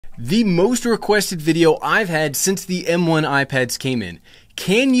The most requested video I've had since the M1 iPads came in.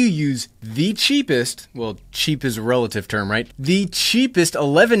 Can you use the cheapest, well, cheap is a relative term, right? The cheapest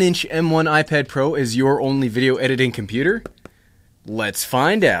 11-inch M1 iPad Pro as your only video editing computer? Let's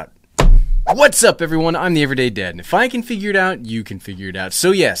find out. What's up, everyone? I'm the Everyday Dad, and if I can figure it out, you can figure it out.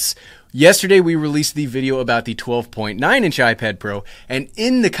 So yes, yesterday we released the video about the 12.9-inch iPad Pro, and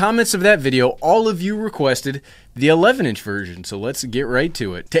in the comments of that video, all of you requested the 11-inch version, so let's get right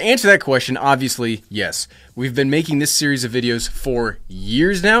to it. To answer that question, obviously, yes. We've been making this series of videos for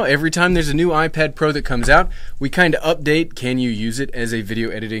years now. Every time there's a new iPad Pro that comes out, we kind of update, can you use it as a video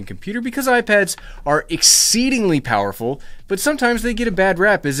editing computer? Because iPads are exceedingly powerful, but sometimes they get a bad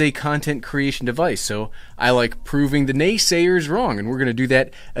rap as a content creation device. So I like proving the naysayers wrong, and we're going to do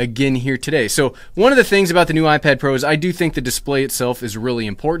that again here today. So one of the things about the new iPad Pro is I do think the display itself is really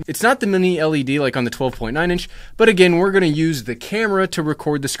important. It's not the mini LED like on the 12.9-inch, but again, we're going to use the camera to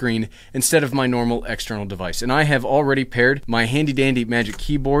record the screen instead of my normal external device. And I have already paired my handy dandy Magic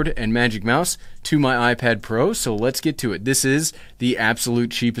Keyboard and Magic Mouse to my iPad Pro, so let's get to it. This is the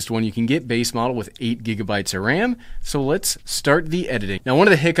absolute cheapest one you can get, base model with 8 gigabytes of RAM. So let's start the editing. Now, one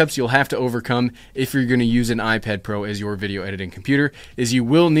of the hiccups you'll have to overcome if you're going to use an iPad Pro as your video editing computer is you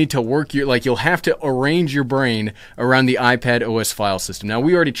will need to work you'll have to arrange your brain around the iPad OS file system. Now,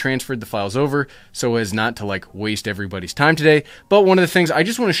 we already transferred the files over so as not to waste everybody's time today, but one of the things I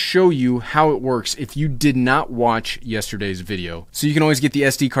just want to show you how it works if you did not watch yesterday's video. So you can always get the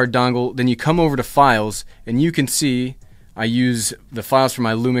SD card dongle, then you come over to Files, and you can see I use the files from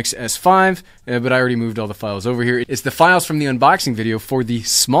my Lumix S5, but I already moved all the files over here. It's the files from the unboxing video for the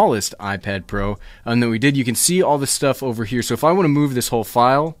smallest iPad Pro that we did. You can see all the stuff over here. So if I want to move this whole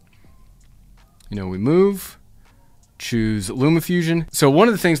file, we move, choose Lumafusion. So one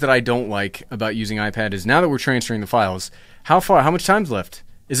of the things that I don't like about using iPad is now that we're transferring the files, how much time's left?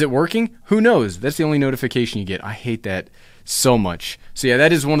 Is it working? Who knows? That's the only notification you get. I hate that so much. So yeah,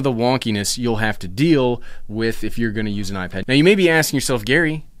 that is one of the wonkiness you'll have to deal with if you're going to use an iPad. Now you may be asking yourself,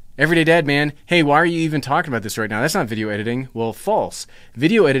 Gary, Everyday Dad man, hey, why are you even talking about this right now? That's not video editing. Well, false.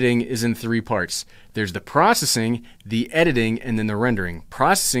 Video editing is in 3 parts. There's the processing, the editing, and then the rendering.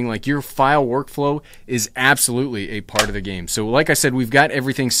 Processing, like your file workflow, is absolutely a part of the game. So like I said, we've got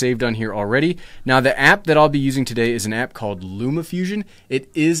everything saved on here already. Now the app that I'll be using today is an app called Lumafusion. It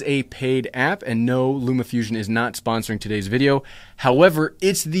is a paid app, and no, Lumafusion is not sponsoring today's video. However,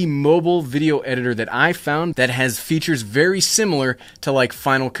 it's the mobile video editor that I found that has features very similar to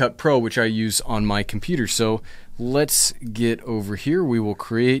Final Cut Pro, which I use on my computer. So let's get over here. We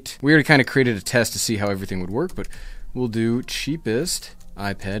already kind of created a test to see how everything would work, but we'll do cheapest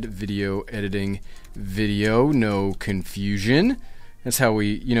iPad video editing video, no confusion. That's how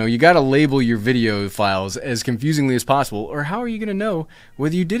you got to label your video files as confusingly as possible, or how are you going to know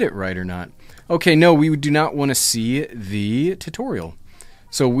whether you did it right or not? Okay, no, we do not want to see the tutorial.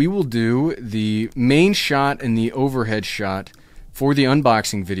 So we will do the main shot and the overhead shot for the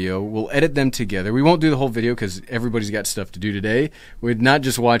unboxing video. We'll edit them together. We won't do the whole video because everybody's got stuff to do today. We'd not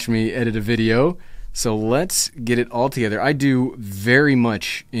just watch me edit a video. So let's get it all together. I do very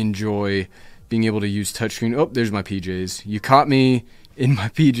much enjoy being able to use touchscreen. Oh, there's my PJs. You caught me in my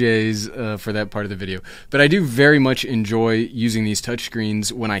PJs for that part of the video. But I do very much enjoy using these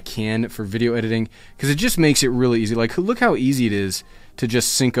touchscreens when I can for video editing because it just makes it really easy. Look how easy it is to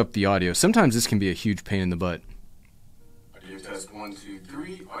just sync up the audio. Sometimes this can be a huge pain in the butt. Audio test 1, 2,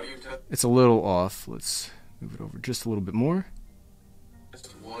 3. Audio test. It's a little off. Let's move it over just a little bit more.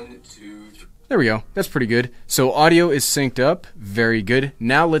 Test 1, 2, 3. There we go. That's pretty good. So audio is synced up. Very good.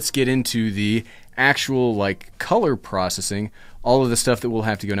 Now let's get into the actual color processing, all of the stuff that we'll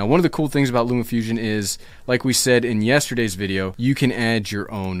have to go. Now, one of the cool things about Lumafusion is, like we said in yesterday's video, you can add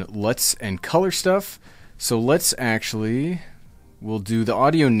your own LUTs and color stuff. So we'll do the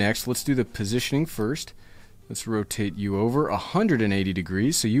audio next. Let's do the positioning first. Let's rotate you over 180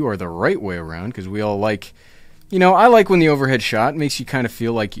 degrees so you are the right way around, because we all I like when the overhead shot makes you kind of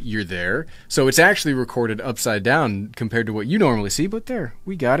feel like you're there. So it's actually recorded upside down compared to what you normally see, but there,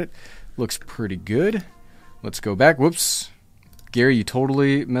 we got it. Looks pretty good. Let's go back. Whoops. Gary, you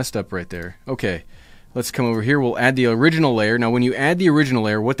totally messed up right there. Okay, let's come over here. We'll add the original layer. Now, when you add the original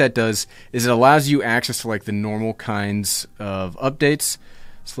layer, what that does is it allows you access to the normal kinds of updates.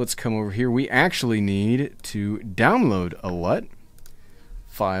 So let's come over here. We actually need to download a LUT.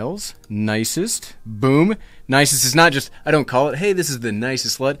 Files, nicest, boom. Nicest is not just, I don't call it, hey, this is the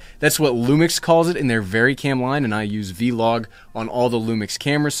nicest LUT. That's what Lumix calls it in their VeryCam line, and I use Vlog on all the Lumix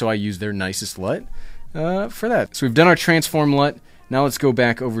cameras, so I use their nicest LUT for that. So we've done our transform LUT. Now let's go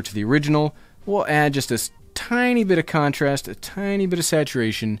back over to the original. We'll add just a tiny bit of contrast, a tiny bit of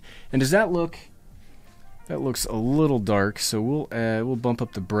saturation. And does that look... That looks a little dark, so we'll bump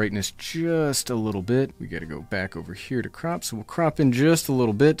up the brightness just a little bit. We gotta go back over here to crop, so we'll crop in just a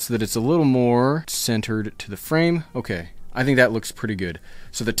little bit so that it's a little more centered to the frame. Okay, I think that looks pretty good.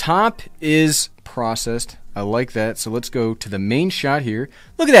 So the top is processed. I like that. So let's go to the main shot here.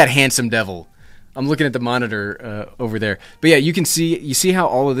 Look at that handsome devil. I'm looking at the monitor over there. But yeah, you see how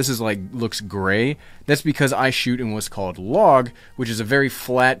all of this is like looks gray? That's because I shoot in what's called log, which is a very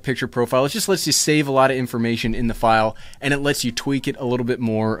flat picture profile. It just lets you save a lot of information in the file, and it lets you tweak it a little bit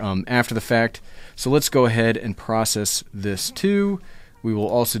more after the fact. So let's go ahead and process this too. We will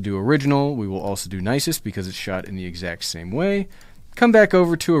also do original. We will also do nicest because it's shot in the exact same way. Come back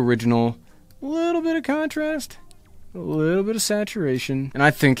over to original. A little bit of contrast. A little bit of saturation, and I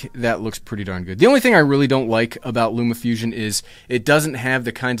think that looks pretty darn good. The only thing I really don't like about Lumafusion is it doesn't have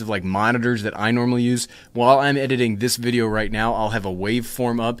the kinds of like monitors that I normally use. While I'm editing this video right now, I'll have a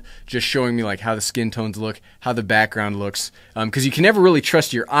waveform up just showing me like how the skin tones look, how the background looks, because you can never really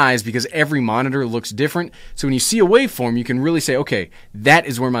trust your eyes because every monitor looks different. So when you see a waveform, you can really say, okay, that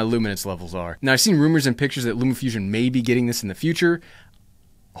is where my luminance levels are. Now, I've seen rumors and pictures that Lumafusion may be getting this in the future.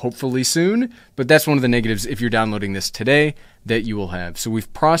 Hopefully soon, but that's one of the negatives if you're downloading this today that you will have. So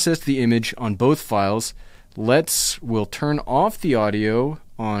we've processed the image on both files. We'll turn off the audio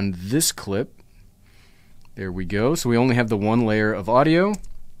on this clip. There we go. So we only have the one layer of audio.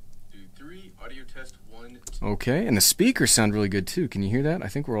 2, 3, audio test 1, 2. Okay, and the speakers sound really good too. Can you hear that? I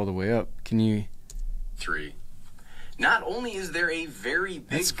think we're all the way up. Can you? 3. Not only is there a very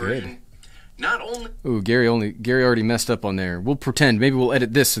big version. Not only... Ooh, Gary already messed up on there. We'll pretend. Maybe we'll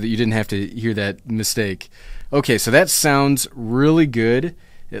edit this so that you didn't have to hear that mistake. Okay, so that sounds really good.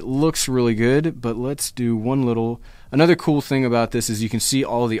 It looks really good, but let's do one little... Another cool thing about this is you can see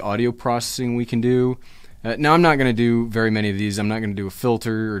all the audio processing we can do. Now, I'm not going to do very many of these. I'm not going to do a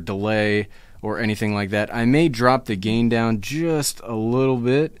filter or delay or anything like that. I may drop the gain down just a little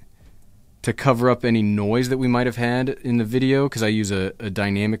bit to cover up any noise that we might have had in the video, because I use a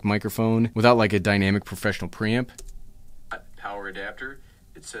dynamic microphone without like a dynamic professional preamp. Power adapter,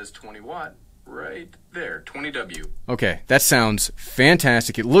 it says 20 watt right there, 20W. Okay, that sounds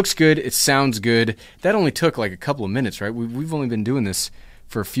fantastic. It looks good, it sounds good. That only took like a couple of minutes, right? We've only been doing this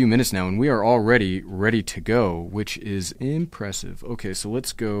for a few minutes now, and we are already ready to go, which is impressive. Okay, so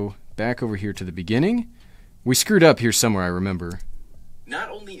let's go back over here to the beginning. We screwed up here somewhere, I remember. Not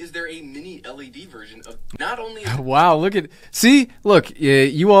only is there a mini LED version of... Not only... Wow, look at... See? Look,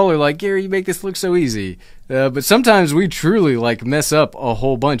 you all are like, Gary, you make this look so easy. But sometimes we truly, like, mess up a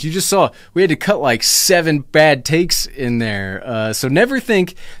whole bunch. You just saw, we had to cut, like, 7 bad takes in there. So never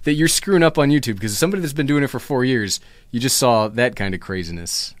think that you're screwing up on YouTube, because as somebody that's been doing it for 4 years, you just saw that kind of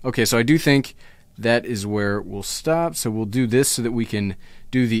craziness. Okay, so I do think that is where we'll stop. So we'll do this so that we can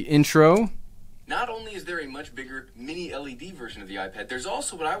do the intro. Not only is there a much bigger mini LED version of the iPad, there's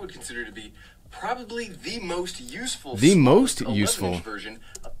also what I would consider to be probably the most useful. The most useful version.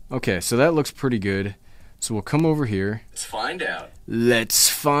 Okay, so that looks pretty good. So we'll come over here. Let's find out. Let's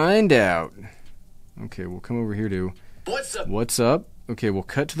find out. Okay, we'll come over here to What's up? What's up? Okay, we'll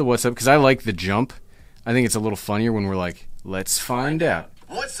cut to the what's up because I like the jump. I think it's a little funnier when we're like, let's find out.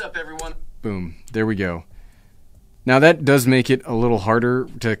 What's up, everyone? Boom. There we go. Now that does make it a little harder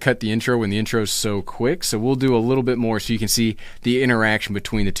to cut the intro when the intro is so quick, so we'll do a little bit more so you can see the interaction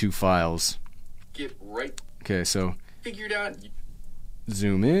between the two files. Get right. Okay, so figured out.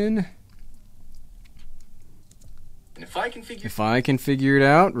 Zoom in. And if I can figure it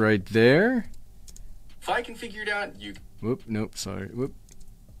out right there. If I can figure it out, you. Whoop, nope, sorry. Whoop.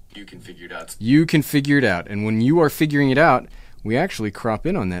 You can figure it out. You can figure it out, and when you are figuring it out, we actually crop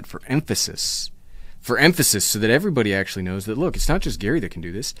in on that for emphasis. So that everybody actually knows that, look, it's not just Gary that can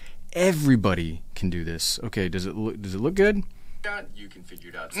do this. Everybody can do this. Okay, does it look good? You can figure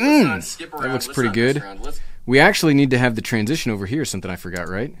it out. So let's not skip around. That looks pretty good. We actually need to have the transition over here, something I forgot,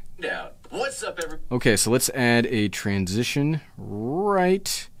 right? What's up, everybody? Okay, so let's add a transition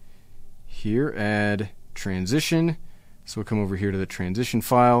right here. Add transition. So we'll come over here to the transition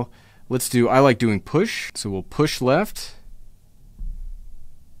file. I like doing push. So we'll push left.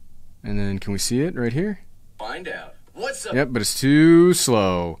 And then, can we see it right here? Find out. What's up? Yep, but it's too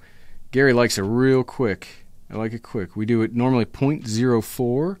slow. Gary likes it real quick. I like it quick. We do it normally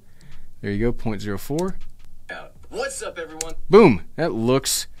 0.04. There you go, 0.04. What's up, everyone? Boom. That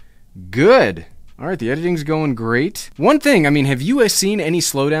looks good. All right, the editing's going great. One thing, I mean, have you seen any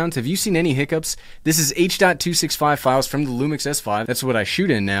slowdowns? Have you seen any hiccups? This is H.265 files from the Lumix S5. That's what I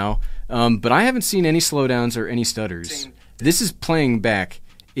shoot in now. But I haven't seen any slowdowns or any stutters. This is playing back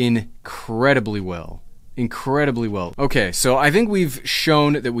incredibly well. incredibly well. Okay, so I think we've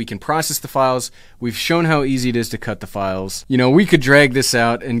shown that we can process the files. We've shown how easy it is to cut the files. You know, we could drag this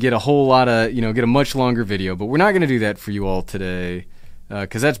out and get a whole lot of, get a much longer video, but we're not going to do that for you all today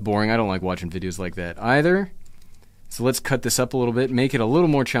because that's boring. I don't like watching videos like that either. So let's cut this up a little bit, make it a little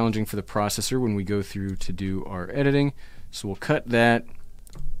more challenging for the processor when we go through to do our editing. So we'll cut that.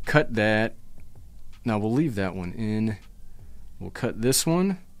 Now we'll leave that one in. We'll cut this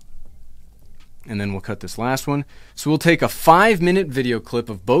one. And then we'll cut this last one. So we'll take a 5-minute video clip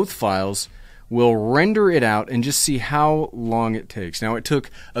of both files. We'll render it out and just see how long it takes. Now it took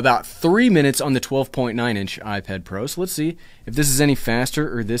about 3 minutes on the 12.9-inch iPad Pro. So let's see if this is any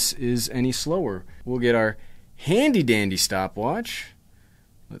faster or this is any slower. We'll get our handy dandy stopwatch.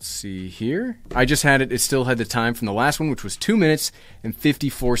 Let's see here. I just had it. It still had the time from the last one, which was 2 minutes and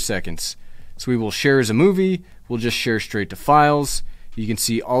 54 seconds. So we will share as a movie. We'll just share straight to files. You can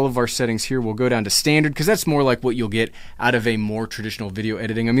see all of our settings here. We'll go down to standard because that's more like what you'll get out of a more traditional video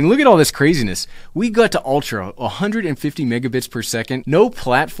editing. I mean, look at all this craziness. We got to ultra, 150 megabits per second. No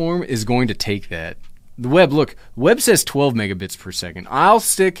platform is going to take that. The web, look, web says 12 megabits per second. I'll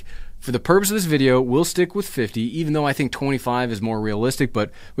stick, for the purpose of this video, we'll stick with 50, even though I think 25 is more realistic,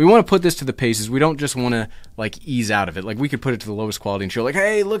 but we want to put this to the paces. We don't just want to, like, ease out of it. Like, we could put it to the lowest quality and show, like,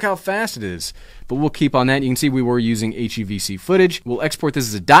 hey, look how fast it is. But we'll keep on that. You can see we were using HEVC footage. We'll export this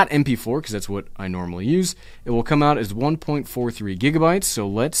as a .mp4, because that's what I normally use. It will come out as 1.43 gigabytes, so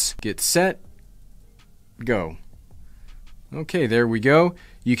let's get set, go. Okay, there we go.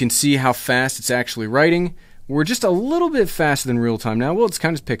 You can see how fast it's actually writing. We're just a little bit faster than real time now. Well, it's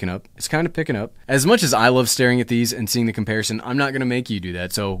kind of picking up. It's kind of picking up. As much as I love staring at these and seeing the comparison, I'm not going to make you do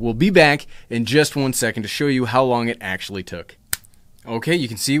that. So we'll be back in just 1 second to show you how long it actually took. Okay, you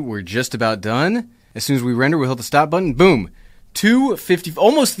can see we're just about done. As soon as we render, we'll hit the stop button. Boom. 250,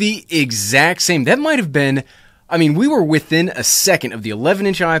 almost the exact same. That might have been, I mean, we were within a second of the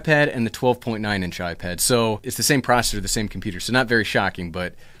 11-inch iPad and the 12.9-inch iPad. So it's the same processor, the same computer. So not very shocking,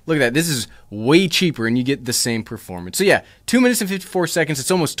 but look at that. This is way cheaper and you get the same performance. So yeah, 2 minutes and 54 seconds.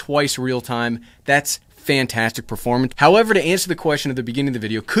 It's almost twice real time. That's fantastic performance. However, to answer the question at the beginning of the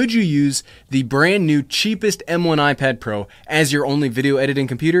video, could you use the brand new cheapest M1 iPad Pro as your only video editing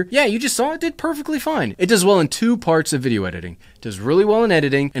computer? Yeah, you just saw it did perfectly fine. It does well in two parts of video editing. It does really well in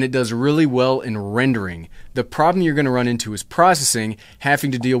editing and it does really well in rendering. The problem you're going to run into is processing,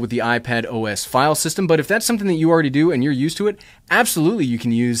 having to deal with the iPad OS file system. But if that's something that you already do and you're used to it, absolutely you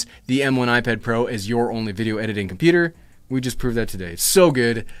can use the M1 iPad Pro as your only video editing computer. We just proved that today. It's so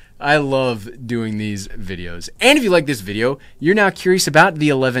good. I love doing these videos. And if you like this video, you're now curious about the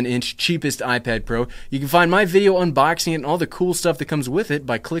 11-inch cheapest iPad Pro, you can find my video unboxing it and all the cool stuff that comes with it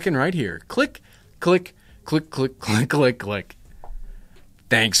by clicking right here. Click, click, click, click, click, click, click.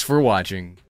 Thanks for watching.